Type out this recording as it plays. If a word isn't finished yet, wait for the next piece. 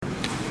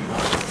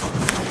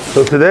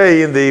So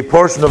today in the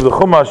portion of the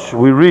Chumash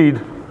we read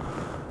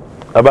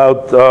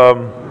about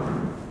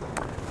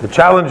the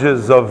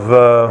challenges of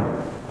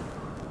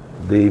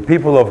the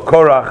people of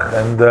Korach,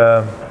 and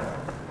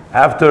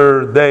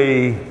after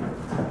they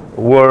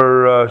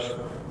were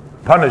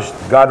punished,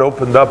 God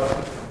opened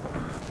up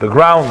the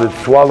ground, it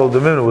swallowed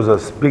them in. It was a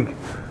big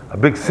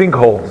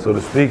sinkhole, so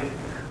to speak.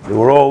 They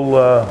were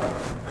all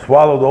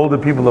swallowed, all the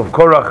people of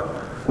Korach.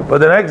 But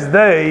the next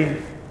day,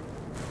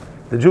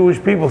 the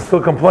Jewish people still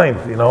complained.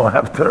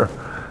 After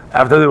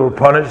they were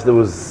punished, it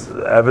was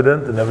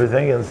evident and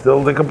everything, and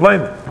still they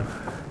complained.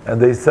 And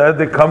they said,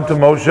 they come to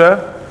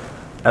Moshe,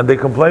 and they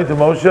complained to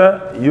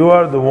Moshe, you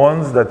are the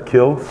ones that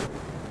killed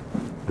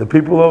the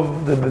people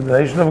of the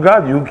nation of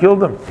God. You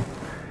killed them.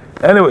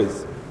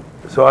 Anyways,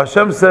 so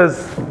Hashem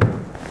says,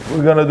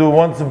 we're going to do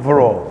once and for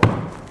all.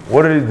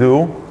 What did he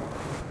do?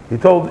 He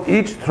told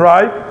each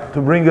tribe to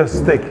bring a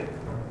stick.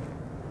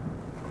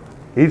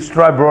 Each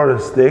tribe brought a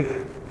stick.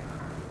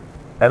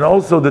 And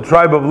also the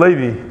tribe of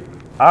Levi,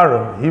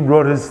 Aaron, he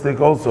brought his stick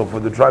also for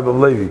the tribe of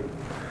Levi.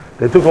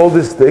 They took all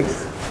these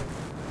sticks.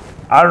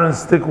 Aaron's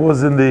stick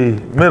was in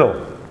the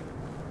middle.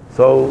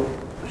 So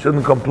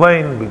shouldn't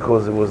complain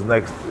because it was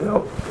next.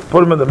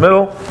 Put him in the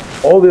middle,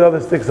 all the other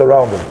sticks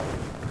around him.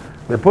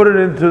 They put it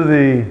into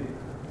the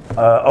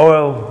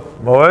Ohel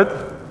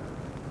Moed,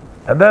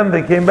 and then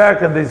they came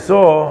back and they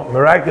saw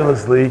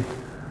miraculously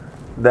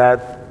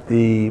that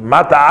the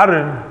Mata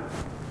Aaron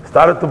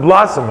started to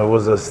blossom. It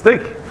was a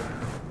stick.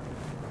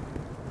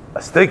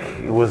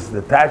 It was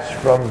detached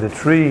from the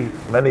tree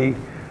a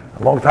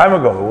long time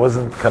ago. It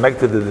wasn't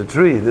connected to the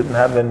tree. It didn't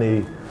have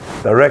any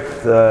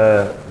direct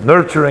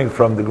nurturing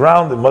from the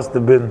ground. It must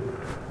have been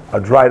a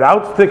dried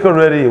out stick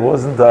already. It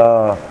wasn't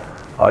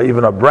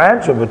even a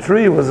branch of a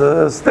tree. It was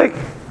a stick.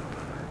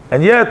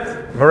 And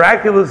yet,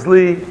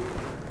 miraculously,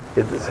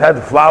 it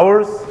had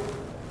flowers,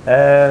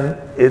 and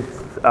it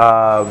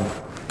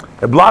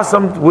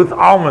blossomed with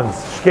almonds,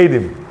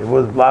 shkedim. It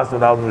was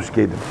blossomed with almonds,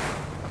 shkedim.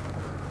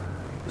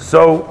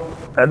 So,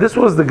 and this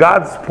was the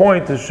God's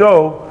point to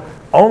show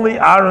only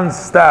Aaron's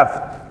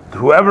staff,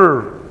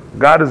 whoever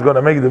God is going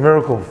to make the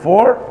miracle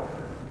for,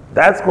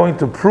 that's going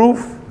to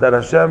prove that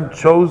Hashem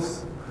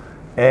chose,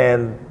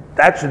 and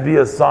that should be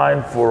a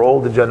sign for all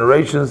the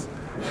generations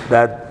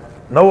that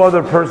no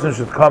other person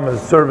should come and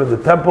serve in the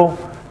temple.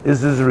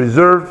 This is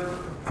reserved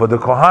for the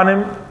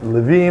Kohanim,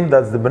 Levim,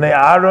 that's the Bnei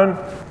Aaron,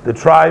 the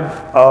tribe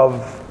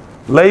of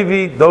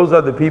Levi. Those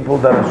are the people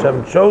that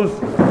Hashem chose,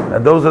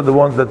 and those are the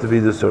ones that to be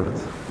the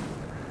servants.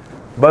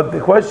 But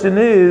the question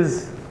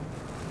is,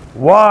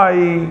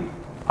 why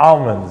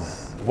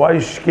almonds? Why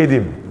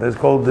shkedim? They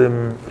call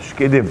them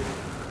shkedim.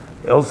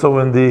 Also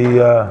in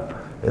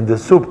the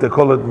soup they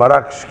call it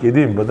marak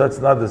shkedim, but that's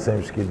not the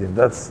same shkedim.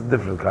 That's a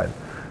different kind.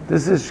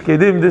 This is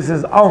shkedim. This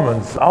is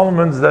almonds.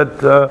 Almonds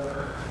that.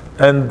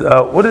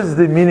 What is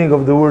the meaning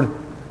of the word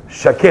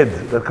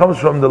shaked? That comes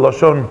from the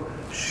lashon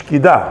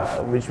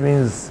shkida, which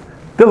means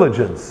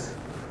diligence.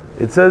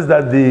 It says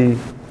that the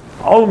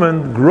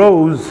almond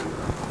grows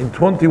in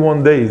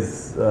 21 days.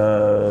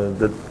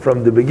 That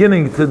from the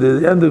beginning to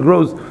the end it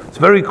grows. It's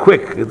very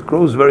quick. It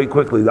grows very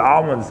quickly. The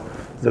almonds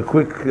are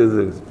quick.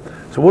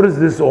 So what does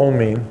this all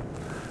mean?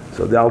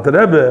 So the Alter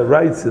Rebbe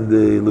writes in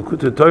the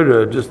Likutei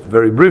Torah, just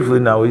very briefly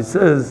now, he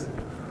says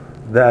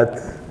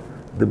that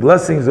the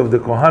blessings of the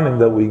Kohanim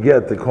that we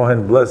get, the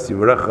Kohen bless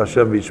Yivarech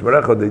Hashem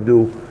v'Yishmerecha, they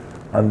do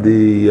on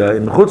the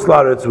in Chutz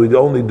La'aretz, we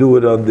only do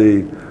it on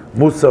the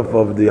Musaf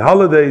of the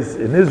holidays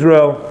in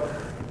Israel.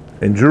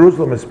 In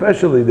Jerusalem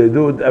especially, they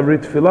do it every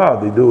tefillah.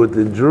 They do it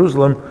in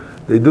Jerusalem.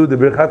 They do the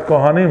Birchat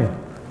Kohanim.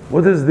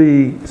 What is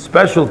the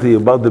specialty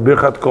about the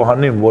Birchat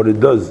Kohanim, what it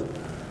does?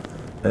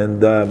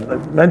 And I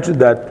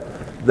mentioned that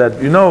that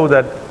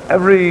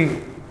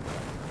every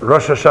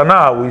Rosh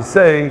Hashanah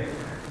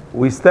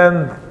we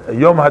stand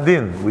Yom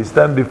Hadin, we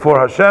stand before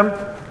Hashem,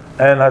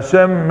 and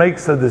Hashem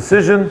makes a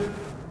decision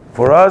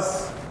for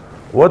us.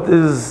 What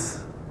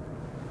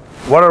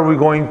are we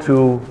going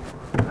to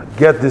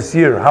get this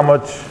year? How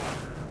much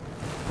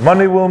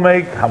money we'll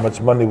make, how much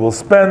money we'll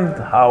spend,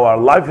 how our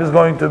life is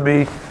going to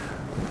be,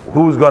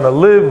 who's going to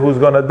live, who's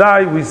going to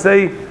die. We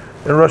say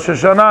in Rosh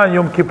Hashanah and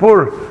Yom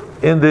Kippur,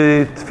 in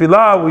the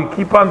Tefillah, we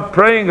keep on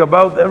praying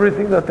about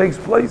everything that takes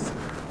place,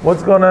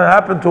 what's going to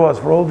happen to us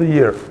for all the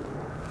year.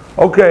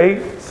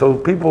 Okay, so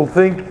people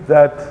think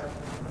that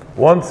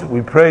once we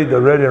prayed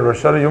already in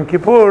Rosh Hashanah Yom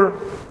Kippur,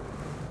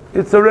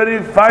 it's already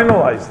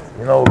finalized.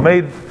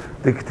 Made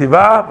the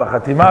K'tivah,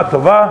 B'chatimah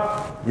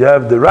Tovah, you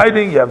have the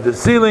writing, you have the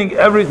sealing,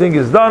 everything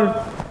is done.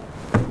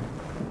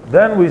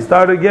 Then we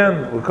start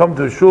again. We come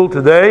to Shul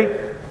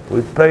today,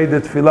 we pray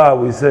the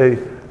Tefillah, we say,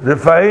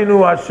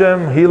 Rifa'enu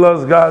Hashem, heal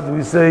us God.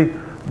 We say,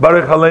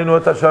 Baruch Aleinu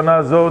et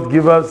Hashana Zot,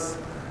 give us.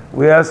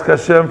 We ask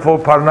Hashem for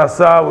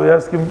Parnasah, we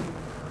ask Him.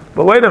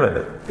 But wait a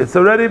minute, it's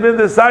already been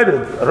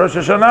decided. Rosh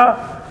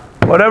Hashanah,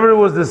 whatever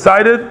was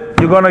decided,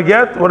 you're going to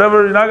get.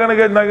 Whatever you're not going to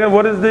get,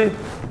 what is the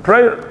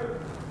prayer?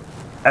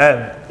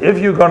 And if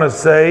you're going to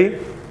say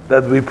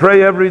that we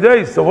pray every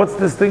day, so what's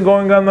this thing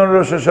going on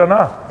Rosh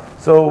Hashanah?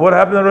 So what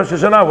happened in Rosh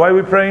Hashanah? Why are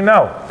we praying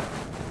now?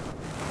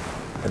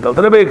 And the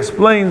Alter Rebbe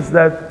explains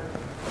that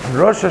in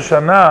Rosh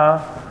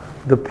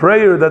Hashanah, the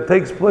prayer that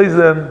takes place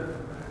then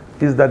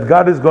is that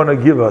God is going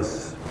to give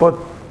us. But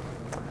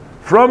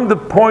from the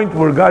point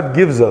where God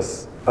gives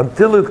us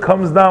until it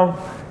comes down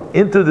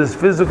into this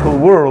physical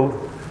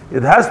world,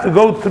 it has to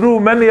go through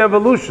many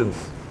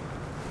evolutions.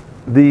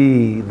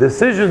 The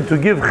decision to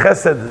give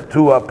chesed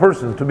to a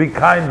person, to be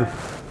kind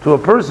to a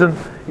person,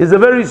 is a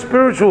very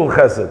spiritual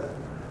chesed.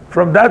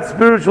 From that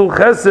spiritual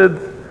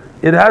chesed,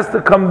 it has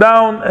to come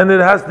down and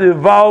it has to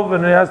evolve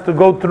and it has to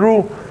go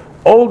through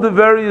all the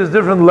various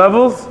different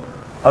levels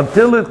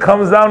until it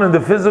comes down in the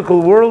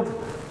physical world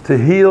to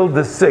heal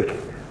the sick,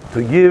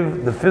 to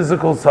give the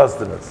physical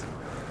sustenance.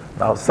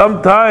 Now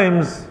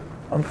sometimes,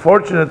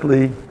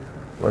 unfortunately,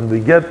 when we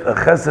get a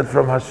chesed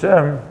from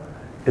Hashem,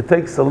 it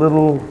takes a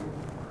little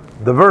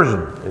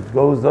diversion. It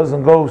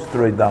doesn't go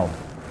straight down.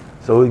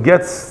 So it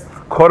gets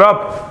caught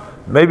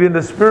up maybe in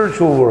the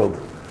spiritual world.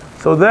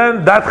 So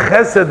then that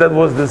chesed that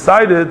was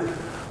decided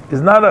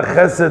is not a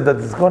chesed that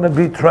is going to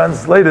be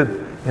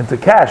translated into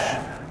cash,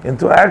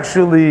 into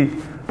actually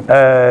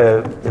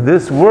in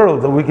this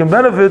world that we can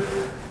benefit.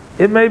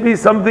 It may be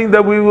something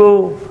that we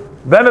will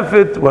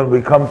benefit when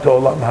we come to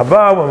Olam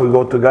Haba, when we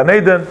go to Gan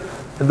Eden,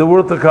 in the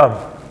world to come.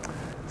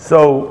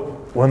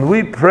 So when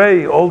we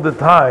pray all the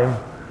time,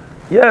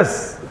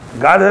 yes,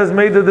 God has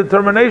made a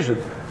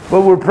determination,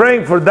 but we're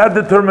praying for that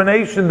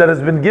determination that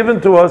has been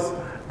given to us,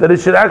 that it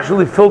should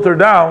actually filter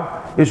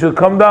down. It should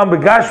come down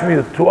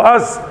begashmiyut to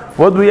us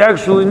what we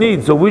actually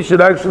need. So we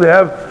should actually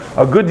have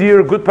a good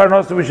year, good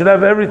parnasa. We should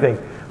have everything.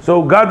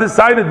 So God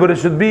decided, but it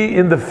should be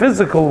in the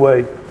physical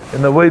way,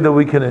 in a way that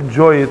we can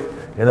enjoy it,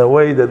 in a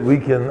way that we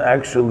can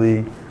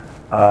actually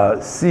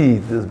see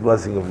this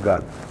blessing of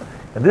God.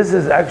 And this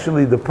is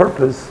actually the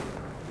purpose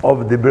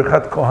of the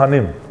Birchat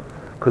Kohanim,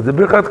 because the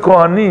Birchat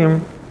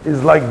Kohanim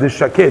is like the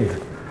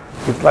shaked.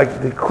 It's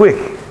like the quick.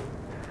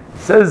 It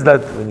says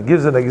that, when it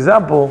gives an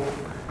example,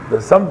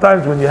 that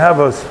sometimes when you have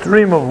a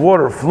stream of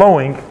water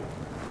flowing,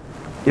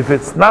 if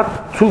it's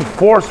not too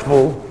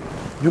forceful,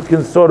 you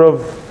can sort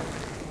of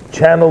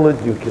channel it,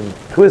 you can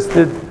twist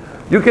it,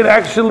 you can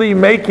actually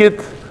make it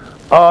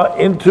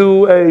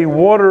into a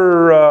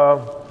water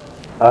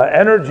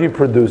energy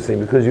producing,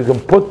 because you can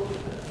put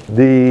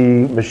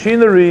the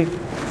machinery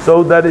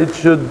so that it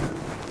should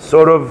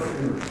sort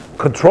of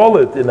control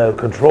it in a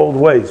controlled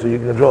way, so you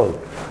can control it.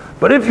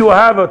 But if you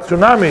have a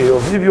tsunami,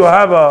 or if you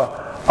have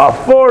a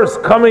force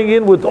coming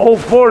in with all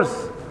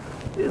force,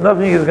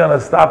 nothing is going to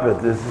stop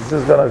it. It's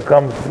just going to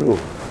come through.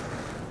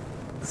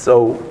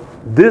 So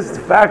this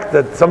fact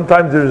that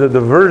sometimes there's a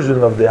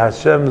diversion of the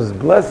Hashem's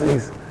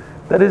blessings,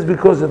 that is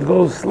because it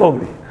goes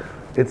slowly.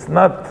 It's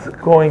not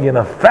going in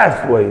a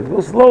fast way. It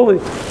goes slowly.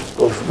 It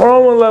goes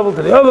from one level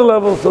to the other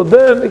level, so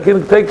then it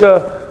can take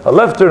a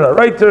left turn, a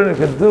right turn, it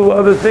can do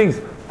other things.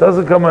 It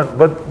doesn't come in.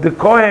 But the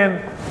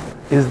Kohen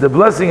is the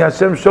blessing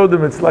Hashem showed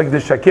them. It's like the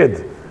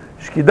shaked,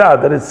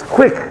 shkidah, that it's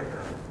quick.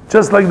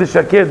 Just like the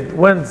shaked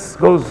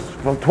goes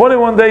from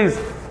 21 days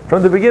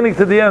from the beginning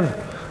to the end.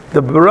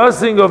 The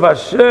blessing of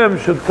Hashem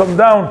should come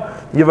down,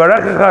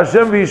 Yivarechecha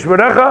Hashem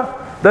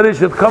v'yishmerecha, that it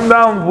should come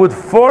down with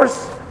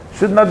force,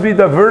 should not be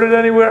diverted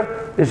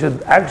anywhere. It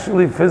should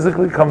actually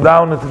physically come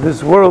down into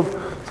this world,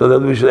 so that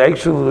we should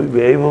actually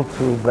be able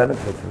to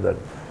benefit from that.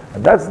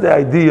 And that's the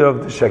idea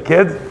of the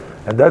shaked,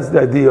 and that's the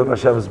idea of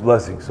Hashem's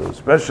blessing. So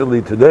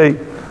especially today,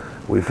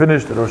 we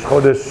finished Rosh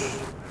Chodesh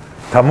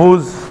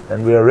Tammuz,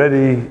 and we are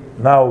ready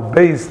now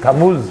Beis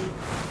Tammuz,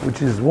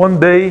 which is one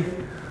day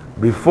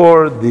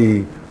before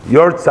the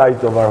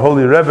Yortzeit of our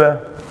Holy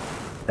Rebbe,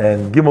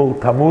 and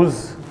Gimel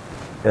Tammuz,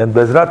 and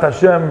Bezrat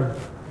Hashem,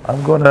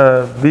 I'm going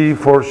to be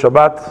for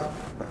Shabbat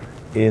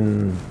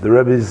in the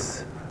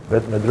Rebbe's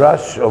Bet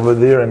Midrash over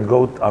there, and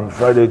go on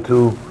Friday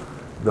to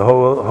the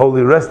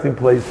holy resting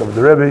place of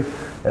the Rebbe,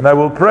 and I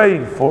will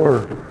pray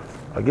for,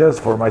 I guess,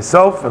 for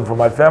myself and for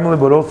my family,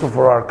 but also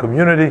for our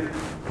community,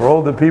 for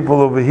all the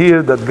people over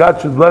here, that God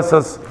should bless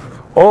us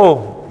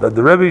all, that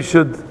the Rebbe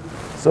should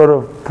sort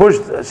of push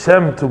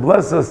Hashem to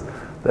bless us,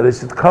 that it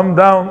should come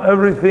down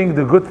everything,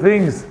 the good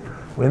things.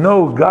 We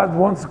know God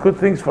wants good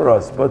things for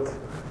us, but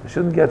we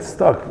shouldn't get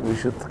stuck. We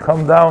should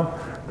come down,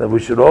 that we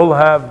should all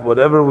have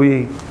whatever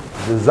we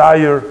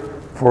desire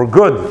for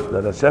good,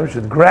 that Hashem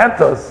should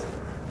grant us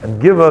and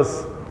give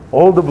us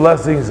all the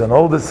blessings and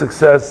all the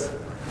success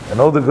and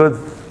all the good,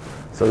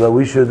 so that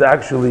we should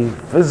actually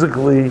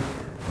physically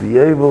be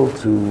able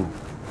to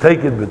take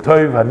it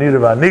b'toiv hanira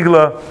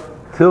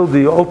v'anigla till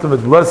the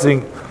ultimate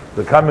blessing,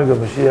 the coming of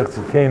Mashiach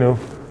Tzidkenu,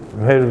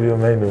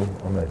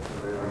 Amen.